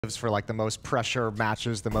for like the most pressure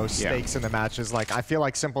matches, the most stakes in the matches. Like I feel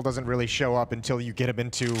like Simple doesn't really show up until you get him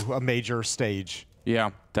into a major stage. Yeah,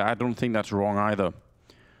 I don't think that's wrong either.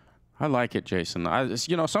 I like it, Jason.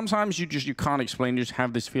 You know, sometimes you can't explain. You just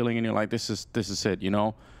have this feeling, and you're like, this is it. You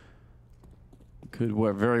know, could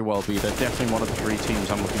very well be. They're definitely one of the 3 teams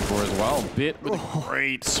I'm looking for as well. Bit with a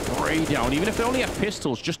great spray down. Even if they only have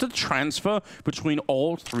pistols, just a transfer between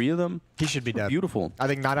all 3 of them. He should be dead. Beautiful. I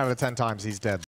think 9 out of 10 times he's dead.